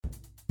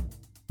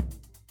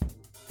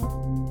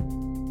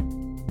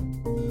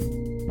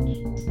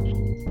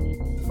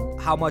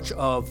how much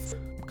of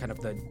kind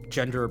of the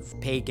gender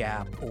pay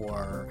gap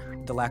or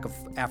the lack of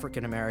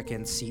African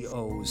American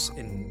CEOs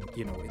in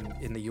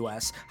the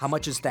US, how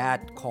much is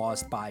that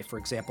caused by, for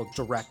example,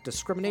 direct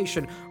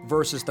discrimination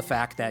versus the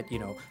fact that,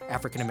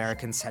 African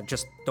Americans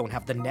don't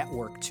have the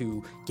network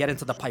to get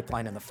into the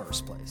pipeline in the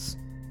first place,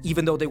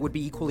 even though they would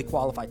be equally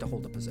qualified to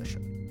hold a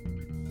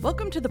position.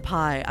 Welcome to The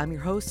Pie. I'm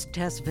your host,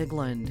 Tess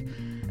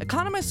Vigland.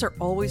 Economists are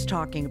always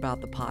talking about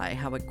the pie,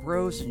 how it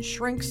grows and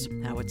shrinks,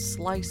 how it's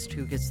sliced,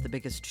 who gets the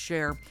biggest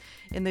share.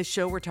 In this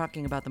show, we're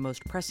talking about the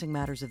most pressing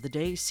matters of the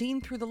day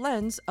seen through the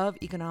lens of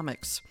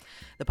economics.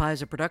 The Pie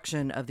is a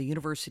production of the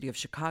University of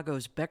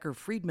Chicago's Becker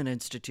Friedman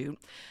Institute.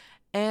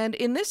 And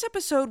in this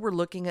episode, we're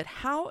looking at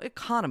how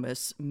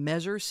economists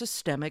measure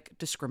systemic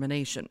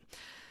discrimination.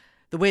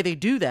 The way they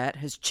do that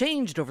has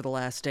changed over the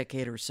last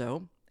decade or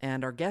so,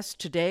 and our guest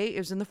today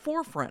is in the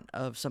forefront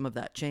of some of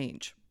that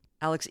change.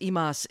 Alex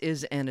Imas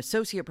is an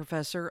associate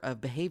professor of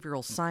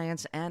behavioral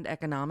science and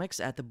economics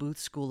at the Booth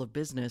School of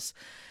Business.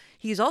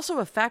 He's also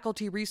a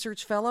faculty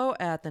research fellow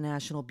at the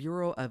National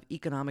Bureau of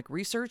Economic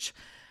Research,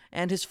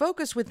 and his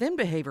focus within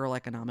behavioral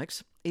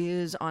economics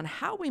is on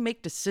how we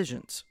make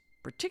decisions,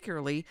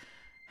 particularly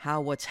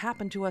how what's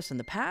happened to us in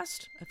the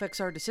past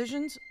affects our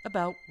decisions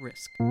about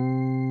risk.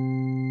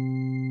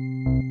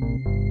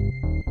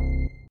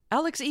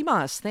 Alex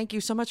Imas, thank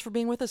you so much for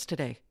being with us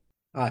today.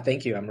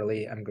 Thank you. I'm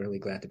really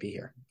glad to be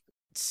here.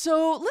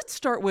 So let's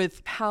start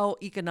with how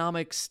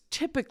economics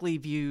typically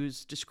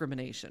views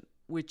discrimination,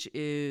 which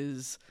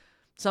is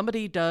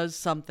somebody does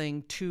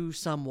something to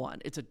someone.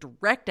 It's a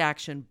direct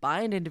action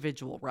by an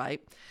individual, right?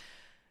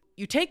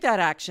 You take that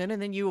action and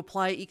then you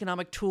apply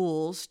economic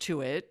tools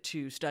to it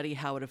to study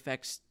how it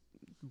affects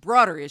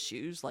broader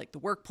issues like the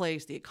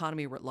workplace, the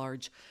economy writ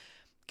large.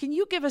 Can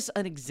you give us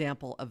an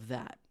example of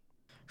that?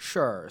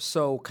 Sure.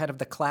 So kind of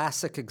the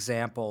classic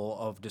example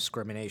of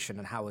discrimination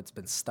and how it's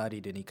been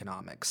studied in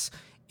economics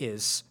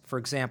is, for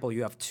example,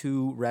 you have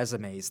two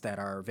resumes that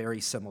are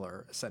very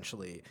similar,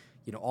 essentially,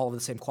 all of the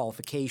same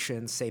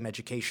qualifications, same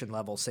education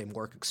level, same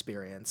work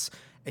experience,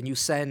 and you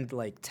send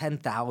like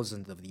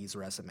 10,000 of these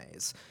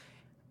resumes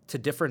to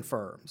different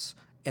firms.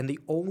 And the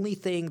only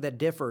thing that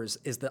differs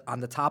is that on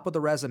the top of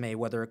the resume,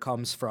 whether it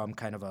comes from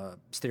kind of a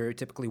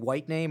stereotypically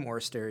white name or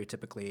a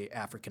stereotypically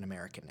African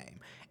American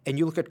name. And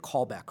you look at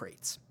callback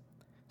rates.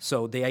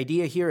 So the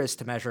idea here is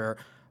to measure,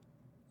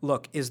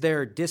 look, is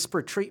there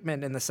disparate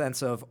treatment in the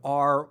sense of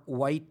are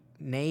white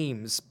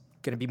names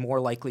going to be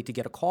more likely to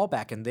get a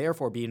callback and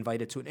therefore be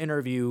invited to an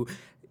interview,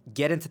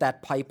 get into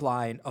that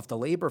pipeline of the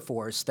labor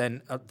force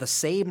than the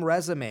same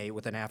resume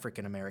with an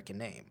African American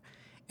name?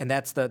 And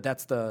that's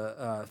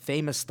the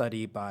famous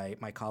study by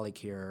my colleague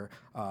here,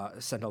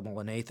 Sendhil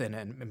Mullainathan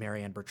and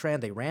Marianne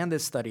Bertrand. They ran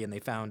this study and they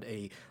found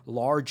a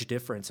large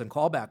difference in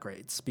callback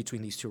rates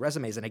between these two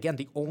resumes. And again,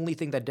 the only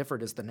thing that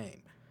differed is the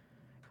name.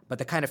 But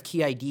the kind of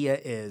key idea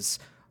is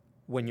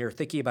when you're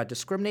thinking about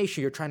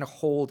discrimination, you're trying to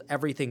hold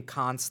everything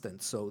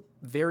constant. So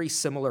very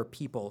similar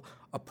people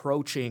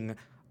approaching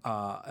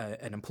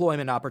an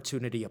employment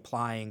opportunity,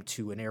 applying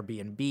to an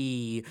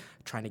Airbnb,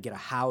 trying to get a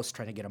house,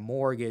 trying to get a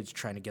mortgage,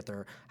 trying to get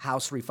their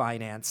house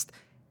refinanced.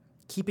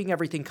 Keeping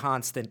everything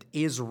constant,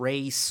 is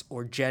race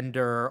or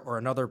gender or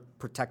another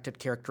protected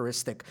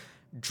characteristic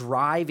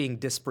driving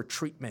disparate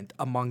treatment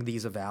among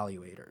these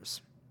evaluators?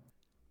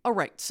 All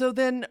right, so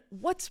then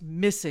what's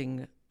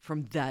missing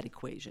from that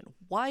equation?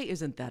 Why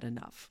isn't that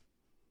enough?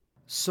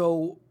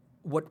 So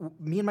what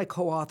me and my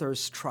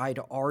co-authors try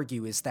to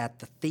argue is that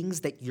the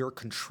things that you're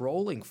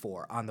controlling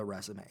for on the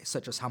resume,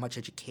 such as how much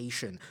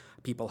education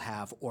people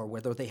have or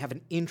whether they have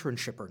an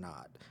internship or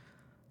not,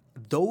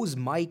 those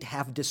might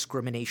have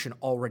discrimination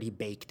already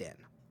baked in.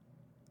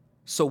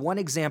 So one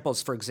example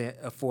is,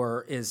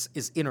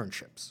 is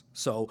internships.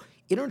 So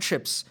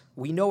internships,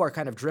 we know, are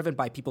kind of driven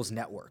by people's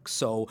networks.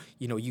 So,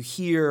 you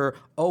hear,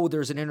 oh,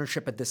 there's an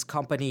internship at this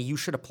company, you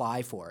should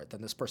apply for it.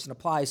 Then this person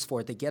applies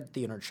for it, they get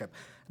the internship.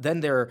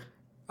 Then they're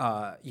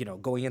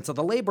going into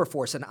the labor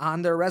force, and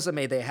on their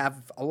resume, they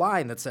have a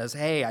line that says,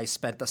 hey, I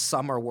spent a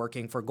summer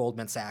working for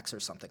Goldman Sachs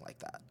or something like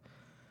that.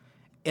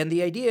 And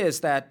the idea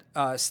is that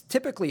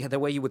typically the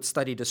way you would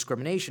study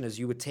discrimination is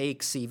you would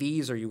take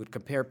CVs or you would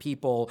compare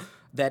people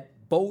that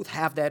both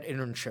have that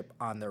internship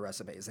on their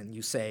resumes, and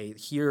you say,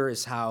 here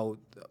is how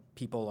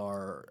people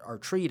are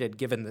treated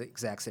given the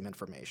exact same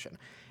information.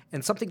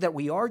 And something that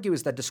we argue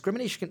is that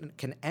discrimination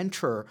can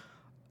enter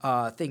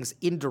things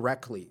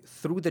indirectly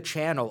through the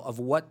channel of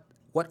what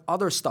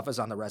other stuff is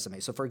on the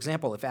resume. So, for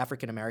example, if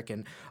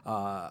African-American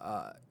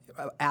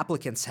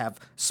applicants have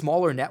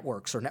smaller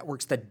networks or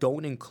networks that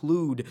don't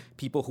include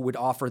people who would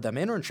offer them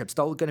internships,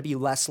 they're going to be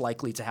less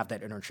likely to have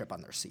that internship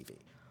on their CV.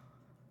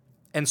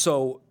 And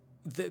so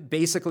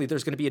basically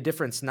there's going to be a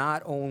difference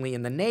not only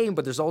in the name,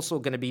 but there's also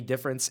going to be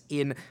difference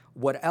in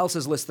what else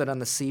is listed on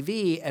the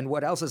CV, and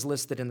what else is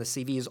listed in the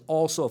CV is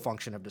also a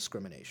function of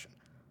discrimination.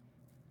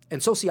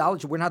 In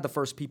sociology, we're not the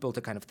first people to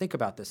kind of think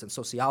about this. In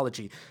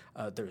sociology,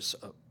 there's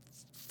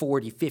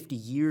 40, 50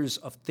 years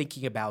of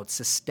thinking about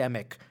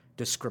systemic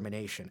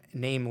discrimination,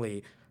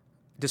 namely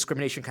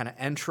discrimination kind of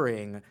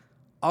entering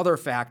other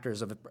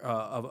factors of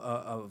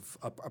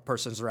a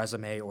person's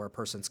resume or a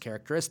person's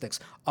characteristics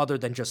other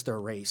than just their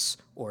race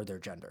or their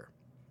gender.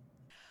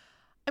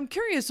 I'm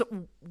curious,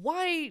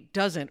 why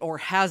doesn't or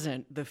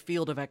hasn't the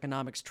field of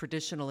economics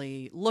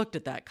traditionally looked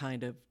at that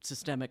kind of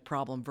systemic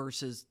problem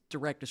versus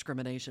direct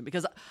discrimination?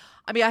 Because,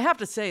 I mean, I have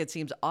to say it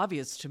seems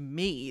obvious to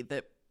me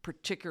that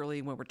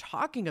particularly when we're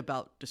talking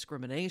about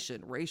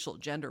discrimination, racial,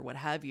 gender, what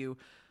have you,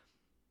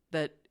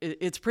 that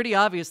it's pretty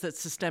obvious that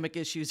systemic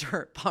issues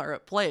are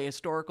at play,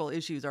 historical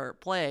issues are at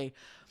play.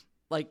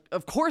 Like,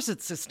 of course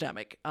it's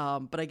systemic,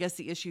 but I guess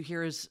the issue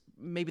here is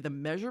maybe the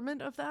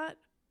measurement of that.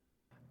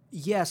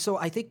 Yeah, so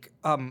I think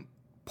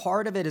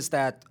part of it is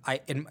that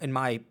in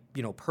my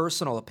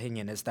personal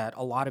opinion, is that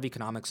a lot of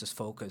economics is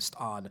focused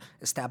on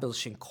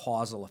establishing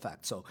causal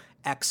effects, so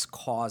X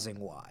causing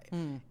Y,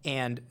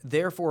 and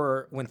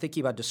therefore, when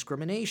thinking about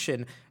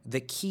discrimination,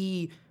 the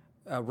key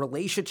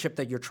relationship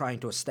that you're trying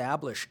to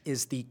establish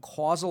is the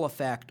causal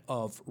effect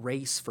of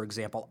race, for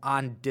example,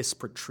 on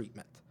disparate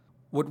treatment.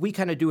 What we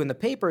kind of do in the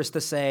paper is to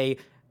say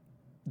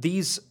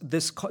this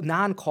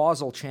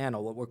non-causal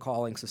channel, what we're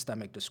calling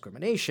systemic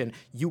discrimination,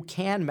 you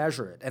can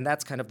measure it. And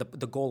that's kind of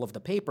the goal of the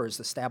paper, is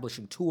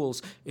establishing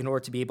tools in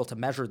order to be able to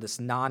measure this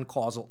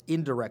non-causal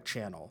indirect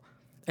channel.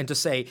 And to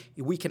say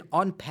we can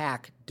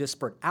unpack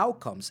disparate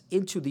outcomes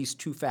into these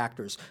two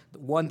factors,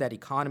 one that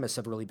economists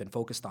have really been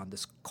focused on,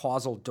 this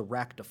causal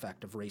direct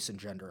effect of race and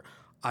gender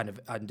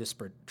on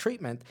disparate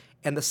treatment.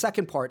 And the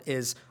second part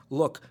is,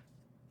 look,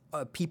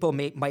 people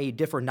may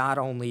differ not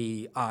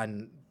only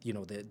on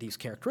these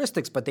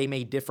characteristics, but they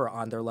may differ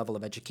on their level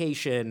of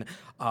education,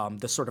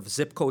 the sort of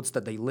zip codes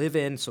that they live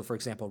in. So, for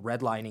example,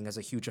 redlining has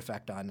a huge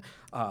effect on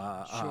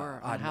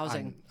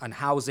housing. On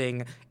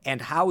housing,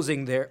 and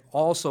housing. There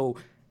also,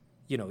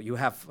 you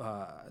have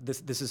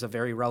this is a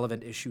very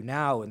relevant issue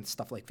now, and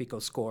stuff like FICO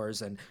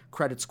scores and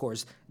credit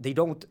scores. They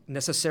don't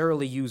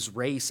necessarily use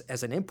race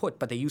as an input,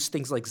 but they use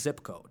things like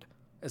zip code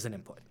as an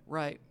input.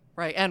 Right,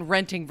 and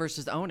renting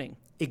versus owning.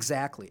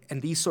 Exactly.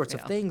 And these sorts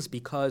of things,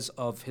 because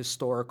of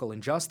historical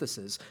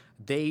injustices,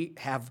 they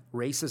have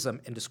racism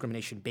and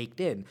discrimination baked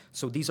in.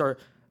 So these are,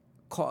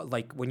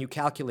 like, when you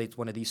calculate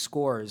one of these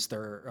scores,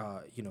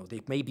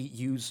 they maybe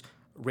use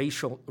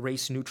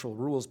race-neutral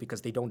rules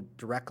because they don't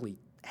directly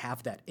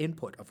have that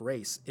input of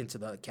race into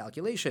the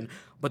calculation,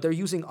 but they're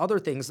using other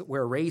things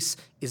where race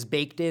is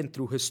baked in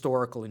through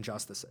historical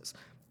injustices.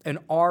 And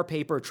our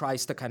paper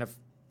tries to kind of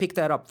pick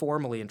that up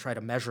formally and try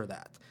to measure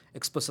that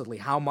explicitly,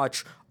 how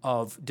much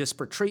of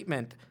disparate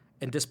treatment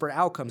and disparate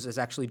outcomes is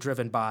actually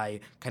driven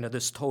by kind of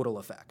this total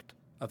effect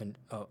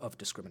of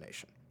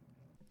discrimination.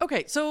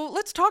 Okay, so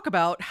let's talk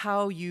about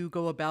how you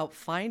go about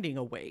finding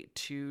a way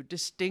to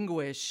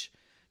distinguish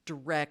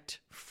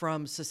direct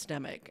from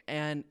systemic.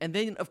 And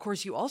then, of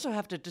course, you also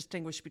have to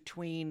distinguish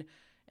between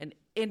an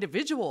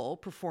individual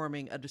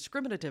performing a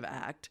discriminative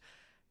act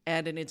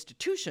and an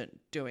institution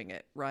doing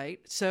it, right?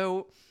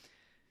 So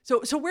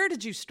where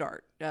did you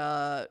start?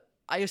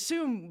 I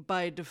assume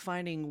by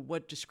defining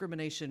what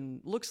discrimination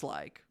looks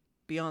like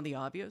beyond the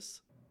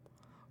obvious.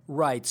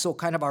 Right. So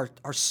kind of our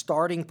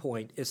starting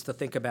point is to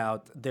think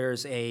about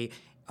there's a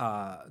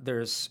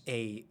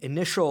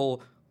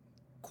initial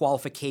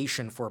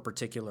qualification for a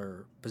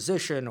particular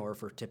position or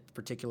for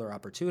particular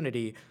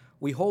opportunity.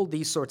 We hold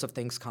these sorts of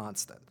things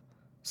constant.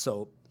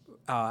 So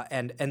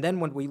and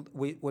then what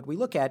we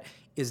look at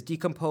is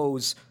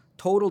decompose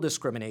total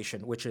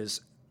discrimination, which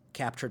is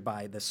captured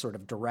by this sort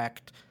of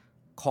direct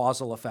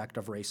causal effect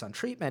of race on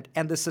treatment,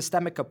 and the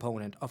systemic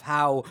component of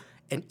how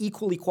an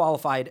equally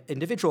qualified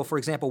individual, for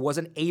example,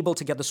 wasn't able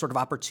to get the sort of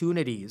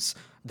opportunities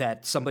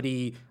that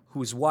somebody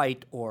who's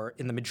white or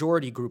in the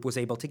majority group was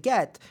able to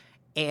get,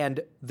 and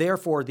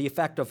therefore the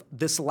effect of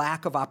this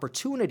lack of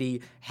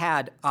opportunity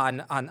had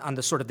on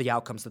the sort of the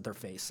outcomes that they're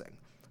facing.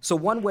 So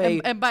one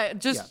way, and by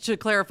to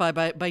clarify,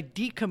 by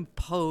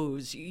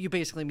decompose, you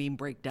basically mean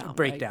break down.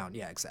 Break right? down,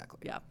 yeah,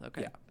 exactly. Yeah,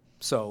 okay. Yeah.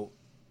 So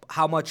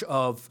how much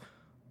of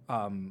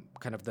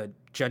kind of the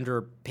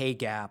gender pay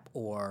gap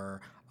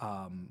or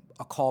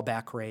a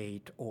callback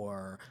rate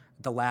or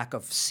the lack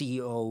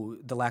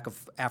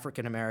of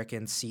African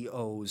American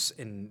CEOs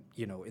in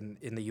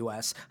the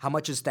U.S. How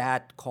much is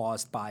that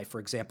caused by, for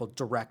example,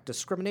 direct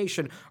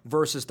discrimination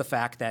versus the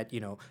fact that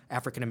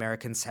African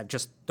Americans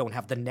don't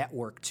have the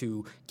network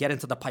to get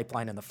into the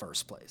pipeline in the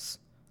first place,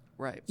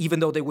 right? Even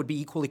though they would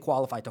be equally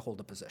qualified to hold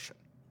a position.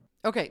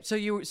 Okay, so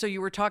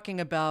you were talking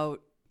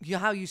about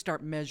how you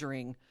start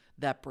measuring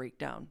that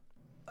breakdown.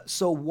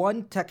 So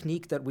one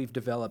technique that we've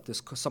developed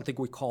is something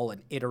we call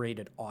an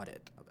iterated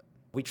audit of it.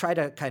 We try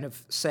to kind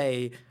of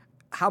say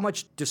how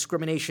much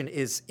discrimination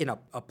is in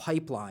a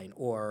pipeline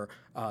or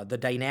the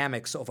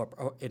dynamics of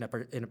in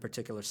a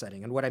particular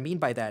setting. And what I mean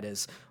by that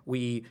is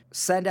we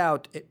send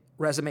out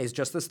resumes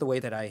just as the way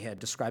that I had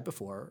described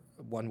before,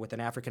 one with an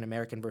African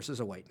American versus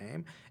a white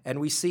name. And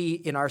we see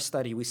in our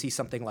study, we see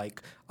something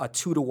like a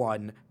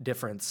 2-to-1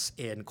 difference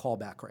in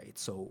callback rate.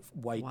 So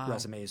white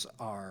resumes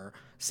are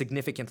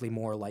significantly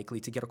more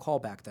likely to get a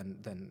callback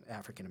than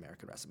African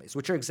American resumes,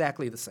 which are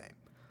exactly the same.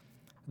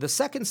 The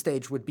second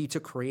stage would be to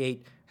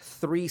create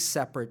 3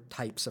 separate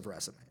types of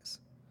resumes.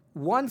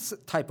 One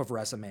type of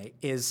resume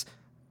is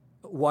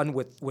one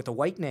with a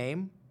white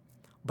name,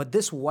 but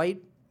this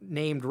white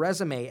named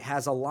resume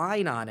has a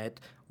line on it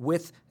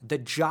with the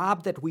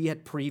job that we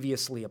had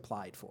previously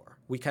applied for.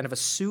 We kind of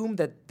assume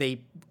that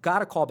they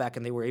got a callback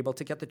and they were able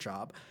to get the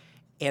job.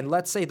 And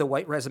let's say the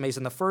white resumes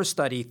in the first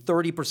study,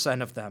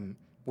 30% of them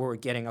were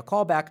getting a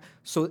callback.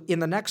 So in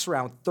the next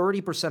round,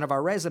 30% of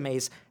our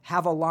resumes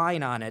have a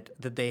line on it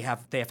that they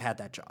have had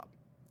that job.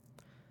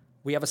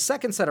 We have a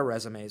second set of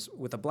resumes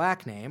with a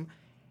black name,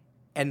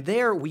 and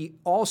there we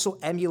also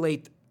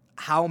emulate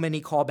how many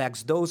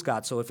callbacks those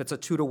got. So if it's a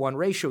 2-to-1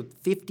 ratio,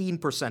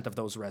 15% of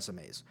those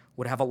resumes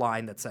would have a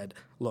line that said,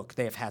 look,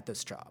 they have had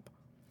this job.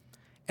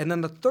 And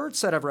then the third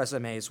set of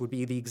resumes would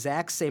be the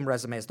exact same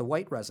resume as the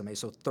white resume.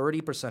 So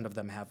 30% of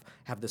them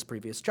have this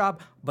previous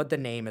job, but the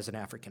name is an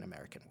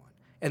African-American one.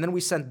 And then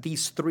we send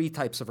these 3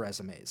 types of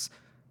resumes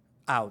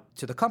out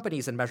to the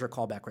companies and measure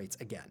callback rates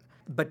again.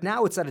 But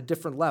now it's at a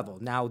different level.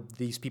 Now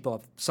these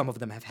people, some of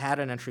them have had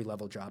an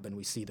entry-level job, and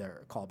we see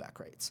their callback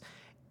rates.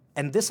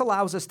 And this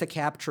allows us to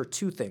capture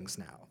 2 things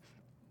now.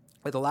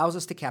 It allows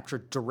us to capture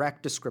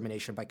direct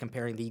discrimination by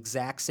comparing the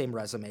exact same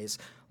resumes.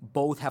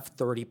 Both have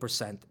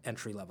 30%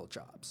 entry-level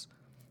jobs.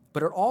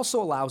 But it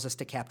also allows us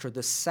to capture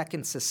the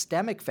second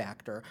systemic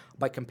factor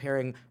by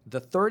comparing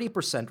the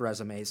 30%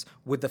 resumes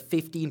with the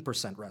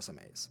 15%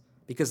 resumes.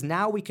 Because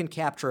now we can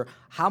capture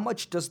how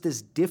much does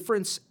this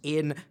difference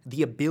in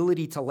the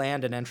ability to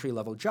land an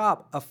entry-level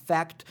job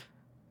affect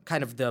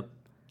kind of the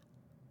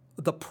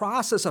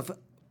process of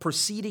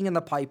proceeding in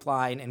the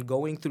pipeline and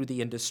going through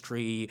the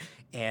industry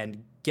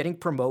and getting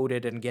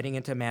promoted and getting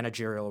into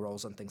managerial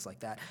roles and things like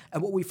that.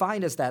 And what we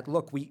find is that,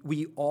 look,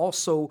 we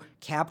also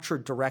capture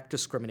direct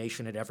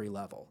discrimination at every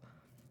level.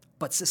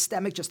 But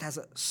systemic just has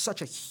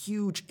such a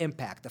huge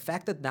impact. The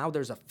fact that now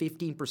there's a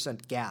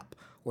 15% gap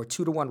or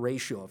 2-to-1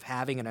 ratio of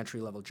having an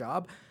entry-level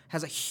job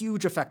has a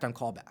huge effect on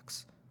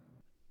callbacks.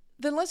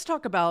 Then let's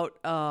talk about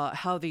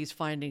how these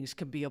findings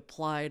can be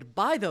applied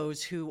by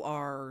those who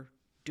are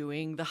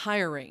doing the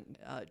hiring,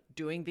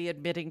 doing the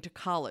admitting to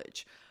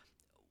college.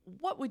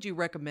 What would you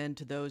recommend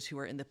to those who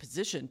are in the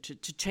position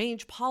to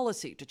change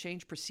policy, to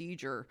change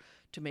procedure,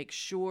 to make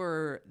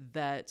sure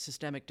that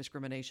systemic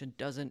discrimination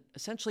doesn't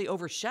essentially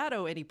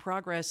overshadow any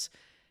progress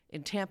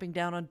in tamping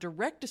down on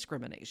direct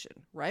discrimination,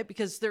 right?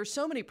 Because there's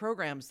so many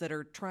programs that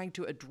are trying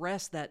to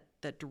address that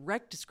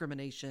direct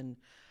discrimination,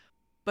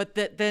 but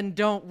that then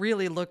don't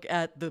really look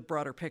at the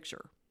broader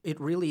picture. It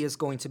really is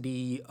going to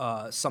be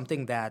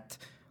something that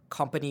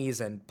companies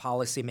and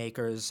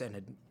policymakers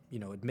and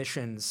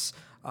admissions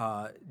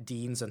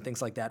deans and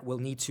things like that will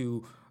need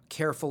to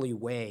carefully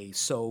weigh.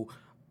 So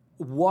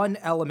one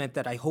element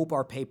that I hope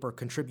our paper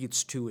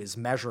contributes to is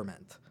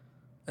measurement,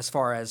 as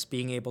far as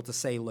being able to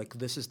say, like,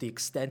 this is the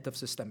extent of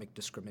systemic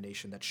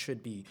discrimination that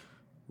should be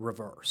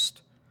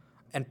reversed.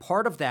 And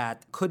part of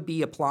that could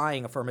be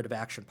applying affirmative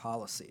action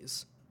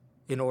policies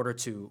in order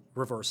to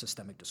reverse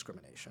systemic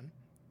discrimination.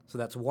 So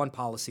that's one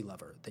policy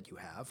lever that you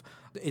have.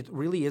 It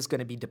really is going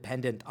to be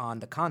dependent on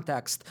the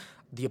context,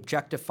 the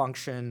objective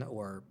function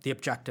or the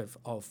objective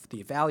of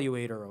the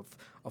evaluator,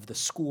 of the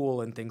school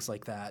and things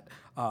like that,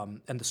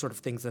 and the sort of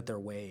things that they're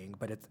weighing.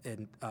 But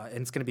and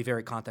it's going to be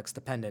very context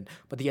dependent.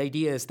 But the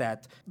idea is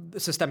that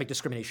systemic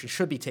discrimination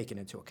should be taken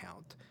into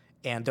account.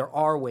 And there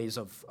are ways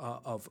of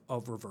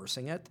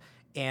reversing it.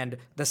 And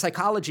the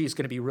psychology is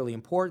going to be really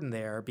important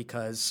there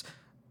because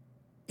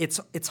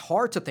it's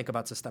hard to think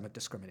about systemic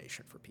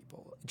discrimination for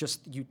people.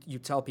 Just you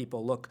tell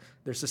people, look,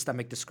 there's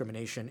systemic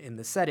discrimination in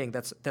this setting.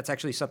 That's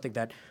actually something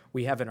that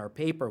we have in our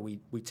paper. We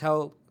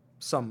tell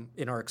some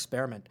in our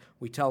experiment.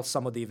 We tell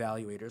some of the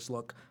evaluators,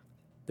 look,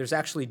 there's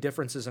actually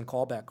differences in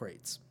callback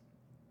rates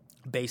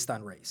based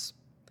on race,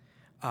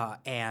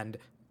 and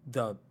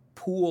the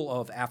pool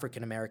of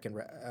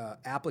African-American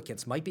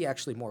applicants might be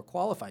actually more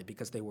qualified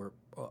because they were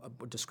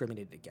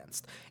discriminated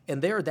against.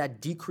 And there,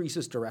 that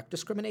decreases direct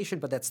discrimination,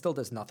 but that still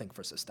does nothing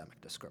for systemic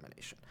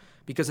discrimination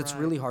because it's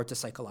really hard to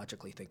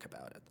psychologically think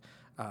about it.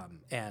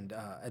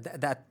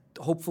 That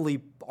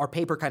hopefully our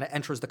paper kind of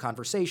enters the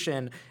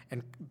conversation,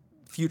 and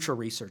future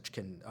research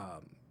can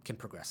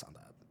progress on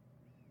that.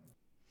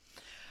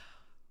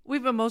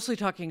 We've been mostly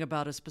talking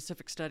about a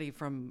specific study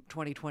from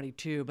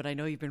 2022, but I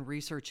know you've been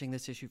researching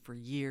this issue for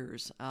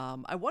years.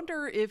 I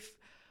wonder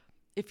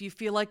if you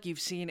feel like you've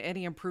seen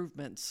any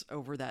improvements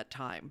over that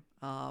time,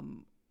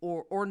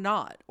 or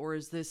not, or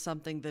is this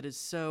something that is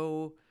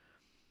so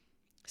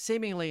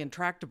seemingly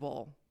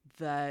intractable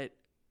that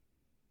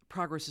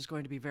progress is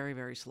going to be very,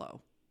 very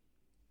slow?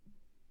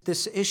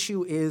 This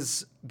issue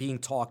is being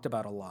talked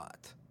about a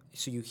lot.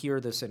 So you hear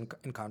this in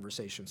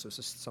conversation. So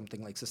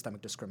something like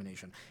systemic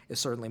discrimination is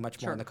certainly much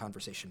more in the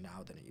conversation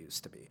now than it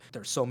used to be.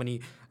 There's so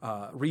many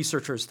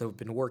researchers that have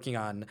been working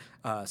on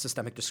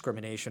systemic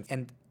discrimination,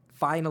 and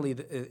finally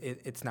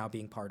it's now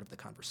being part of the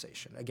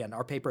conversation. Again,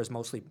 our paper is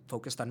mostly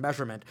focused on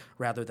measurement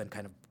rather than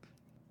kind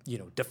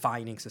of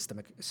defining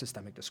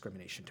systemic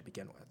discrimination to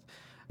begin with.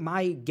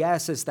 My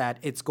guess is that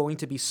it's going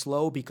to be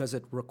slow because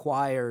it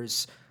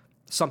requires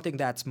something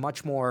that's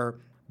much more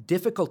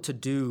difficult to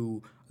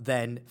do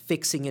than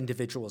fixing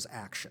individuals'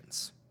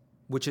 actions,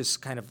 which is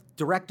kind of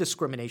direct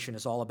discrimination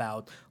is all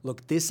about,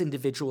 look, this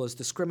individual is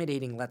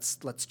discriminating,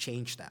 let's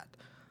change that.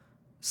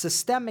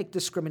 Systemic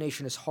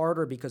discrimination is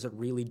harder because it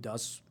really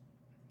does,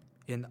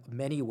 in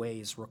many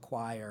ways,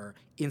 require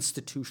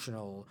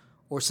institutional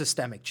or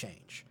systemic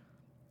change.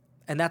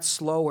 And that's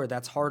slower,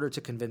 that's harder to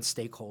convince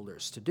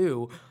stakeholders to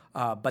do,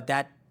 but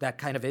that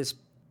kind of is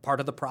part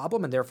of the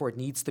problem, and therefore it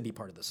needs to be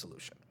part of the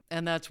solution.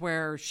 And that's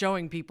where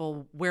showing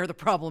people where the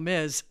problem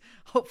is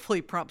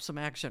hopefully prompts some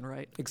action,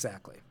 right?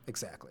 Exactly.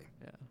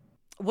 Yeah.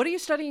 What are you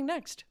studying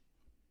next?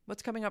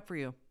 What's coming up for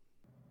you?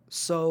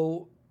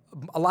 So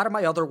a lot of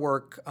my other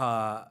work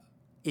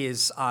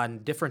is on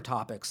different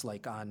topics,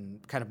 like on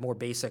kind of more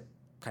basic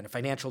kind of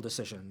financial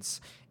decisions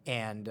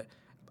and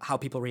how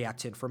people react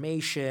to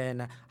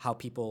information, how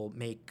people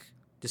make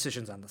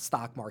decisions on the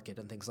stock market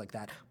and things like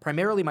that.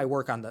 Primarily my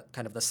work on the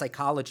kind of the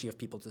psychology of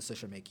people's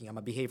decision-making. I'm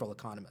a behavioral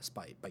economist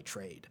by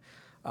trade.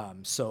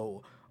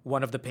 So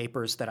one of the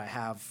papers that I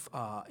have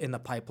in the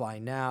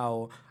pipeline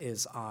now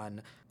is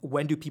on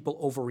when do people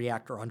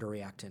overreact or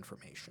underreact to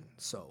information.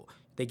 So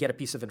they get a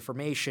piece of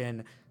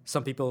information,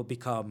 some people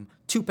become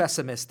too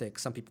pessimistic,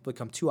 some people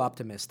become too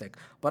optimistic,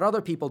 but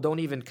other people don't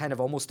even kind of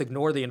almost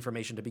ignore the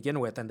information to begin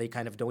with, and they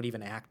kind of don't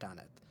even act on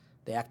it.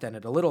 They act on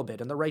it a little bit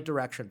in the right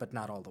direction, but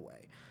not all the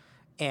way.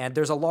 And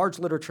there's a large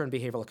literature in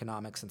behavioral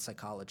economics and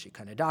psychology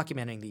kind of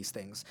documenting these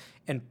things.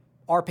 And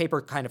our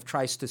paper kind of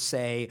tries to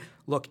say,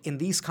 look, in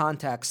these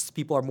contexts,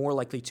 people are more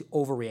likely to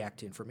overreact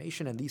to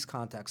information. In these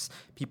contexts,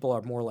 people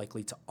are more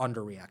likely to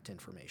underreact to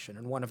information.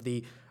 And one of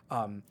the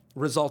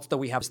results that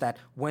we have is that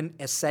when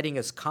a setting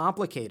is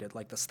complicated,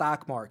 like the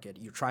stock market,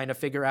 you're trying to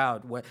figure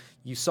out what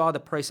you saw the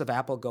price of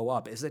Apple go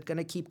up. Is it going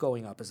to keep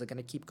going up? Is it going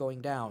to keep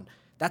going down?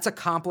 That's a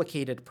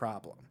complicated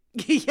problem.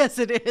 Yes,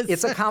 it is.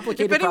 It's a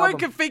complicated problem. If anyone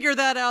could figure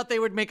that out, they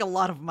would make a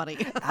lot of money.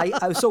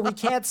 So we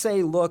can't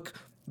say, look,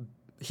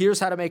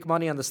 here's how to make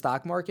money on the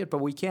stock market, but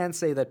we can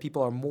say that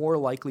people are more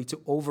likely to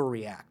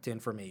overreact to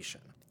information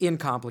in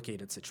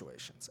complicated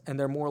situations, and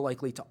they're more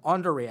likely to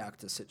underreact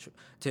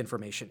to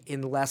information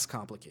in less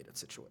complicated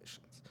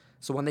situations.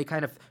 So when they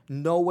kind of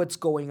know what's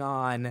going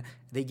on,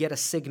 they get a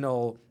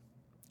signal,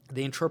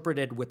 they interpret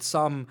it with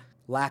some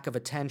lack of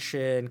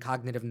attention,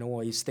 cognitive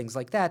noise, things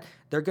like that,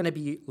 they're going to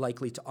be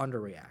likely to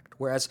underreact.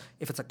 Whereas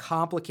if it's a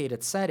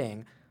complicated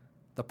setting,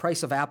 the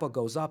price of Apple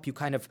goes up, you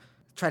kind of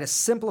try to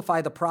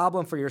simplify the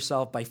problem for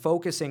yourself by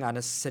focusing on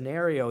a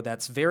scenario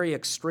that's very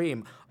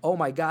extreme. Oh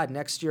my God,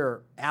 next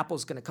year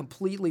Apple's going to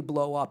completely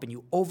blow up, and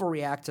you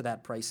overreact to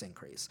that price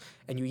increase.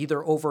 And you either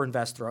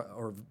overinvest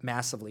or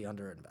massively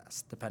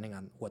underinvest, depending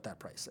on what that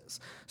price is.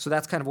 So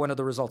that's kind of one of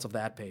the results of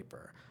that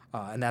paper.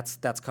 And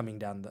that's coming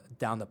down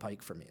the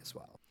pike for me as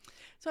well.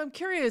 So I'm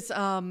curious,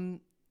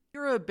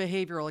 you're a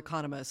behavioral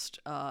economist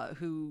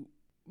who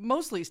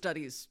mostly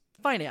studies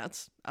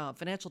finance,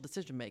 financial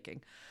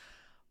decision-making.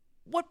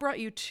 What brought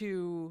you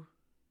to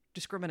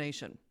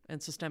discrimination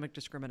and systemic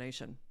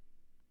discrimination?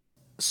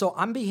 So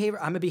I'm a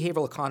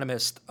behavioral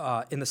economist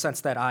in the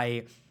sense that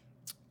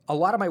a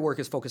lot of my work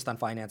is focused on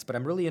finance, but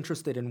I'm really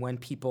interested in when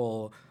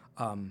people,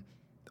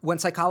 when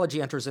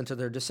psychology enters into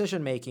their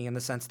decision-making in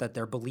the sense that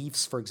their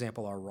beliefs, for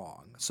example, are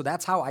wrong. So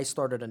that's how I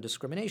started on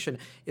discrimination,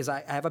 is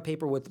I have a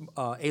paper with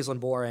Aislinn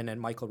Boren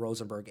and Michael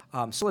Rosenberg.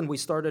 So when we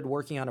started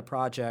working on a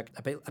project,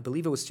 I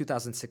believe it was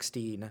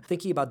 2016,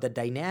 thinking about the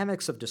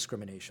dynamics of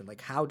discrimination, like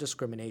how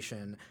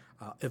discrimination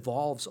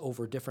evolves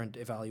over different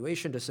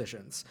evaluation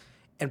decisions.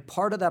 And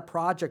part of that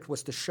project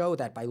was to show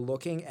that by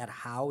looking at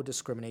how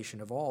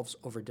discrimination evolves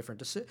over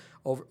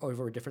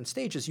different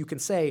stages, you can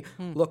say,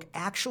 look,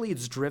 actually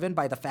it's driven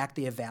by the fact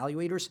the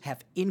evaluators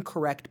have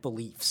incorrect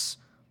beliefs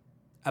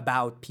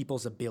about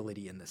people's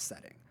ability in this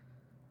setting.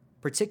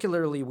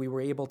 Particularly, we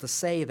were able to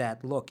say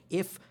that, look,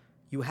 if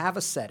you have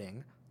a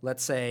setting,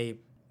 let's say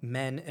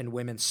men and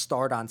women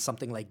start on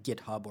something like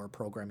GitHub or a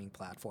programming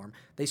platform.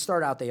 They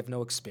start out, they have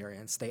no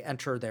experience. They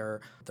enter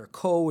their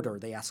code or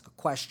they ask a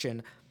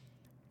question.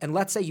 And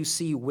let's say you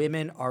see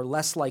women are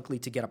less likely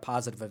to get a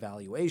positive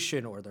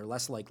evaluation or they're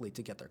less likely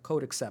to get their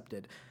code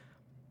accepted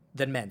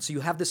than men. So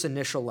you have this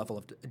initial level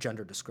of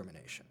gender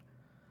discrimination.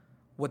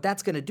 What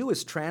that's going to do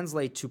is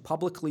translate to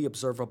publicly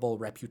observable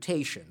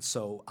reputation.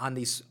 So on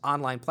these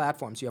online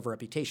platforms, you have a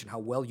reputation, how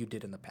well you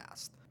did in the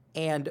past.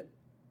 And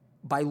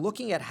by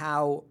looking at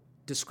how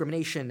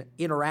discrimination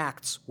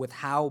interacts with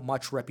how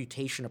much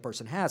reputation a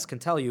person has can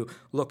tell you,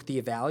 look,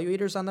 the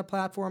evaluators on the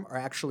platform are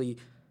actually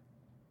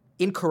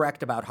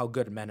incorrect about how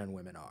good men and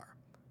women are.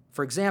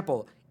 For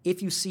example,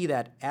 if you see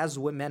that as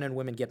men and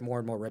women get more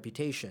and more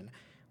reputation,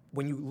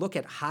 when you look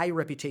at high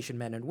reputation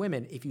men and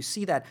women, if you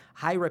see that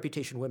high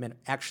reputation women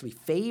actually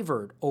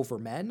favored over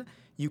men,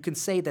 you can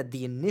say that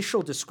the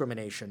initial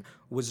discrimination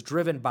was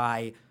driven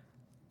by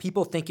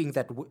people thinking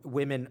that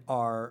women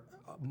are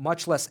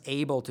much less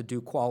able to do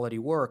quality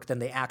work than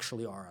they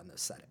actually are on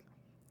this setting.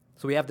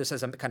 So we have this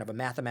as a kind of a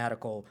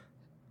mathematical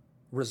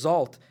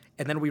result.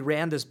 And then we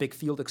ran this big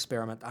field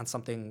experiment on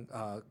something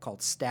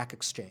called Stack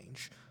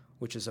Exchange,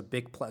 which is a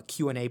big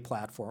Q&A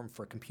platform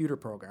for computer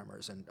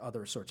programmers and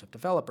other sorts of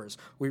developers,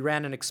 we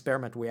ran an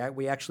experiment.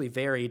 We actually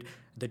varied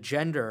the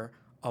gender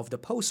of the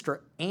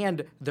poster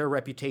and their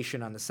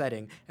reputation on the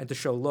setting, and to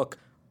show, look,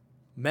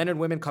 men and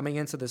women coming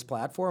into this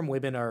platform,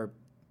 women are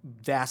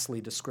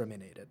vastly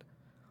discriminated.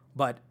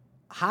 But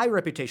high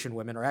reputation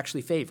women are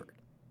actually favored.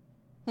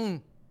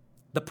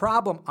 The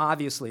problem,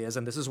 obviously, is,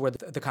 and this is where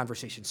the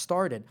conversation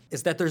started,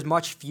 is that there's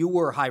much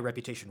fewer high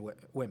reputation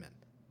women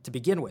to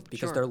begin with,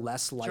 because they're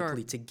less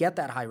likely to get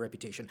that high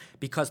reputation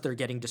because they're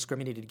getting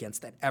discriminated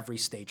against at every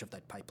stage of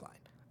that pipeline.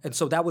 And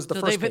so that was the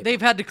first paper. They've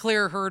had to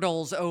clear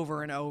hurdles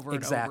over and over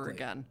and over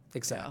again.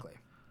 Exactly. Yeah.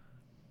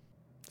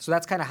 So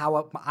that's kind of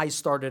how I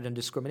started in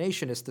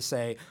discrimination, is to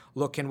say,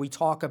 look, can we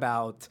talk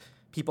about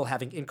people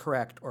having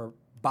incorrect or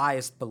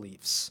biased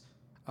beliefs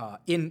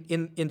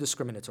in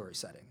discriminatory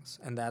settings?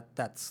 And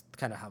that's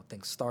kind of how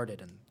things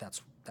started, and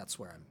that's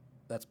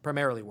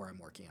primarily where I'm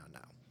working on now.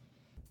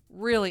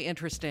 Really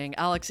interesting.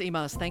 Alex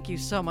Imas, thank you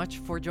so much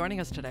for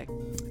joining us today.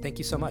 Thank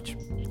you so much.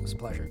 It was a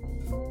pleasure.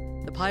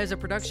 The Pie is a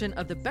production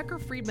of the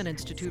Becker-Friedman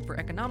Institute for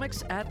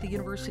Economics at the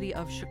University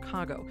of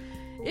Chicago.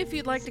 If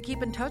you'd like to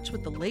keep in touch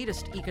with the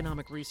latest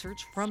economic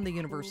research from the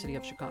University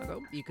of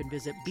Chicago, you can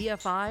visit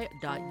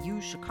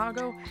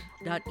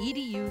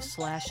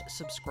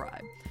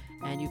bfi.uchicago.edu/subscribe.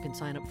 And you can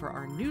sign up for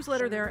our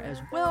newsletter there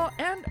as well.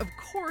 And, of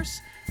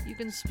course, you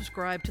can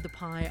subscribe to The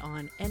Pie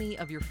on any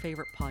of your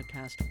favorite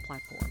podcast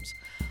platforms.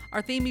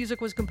 Our theme music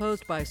was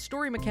composed by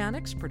Story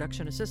Mechanics,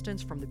 production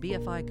assistance from the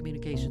BFI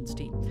Communications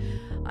team.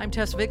 I'm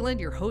Tess Vigland,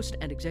 your host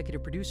and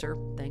executive producer.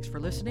 Thanks for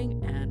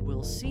listening, and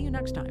we'll see you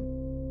next time.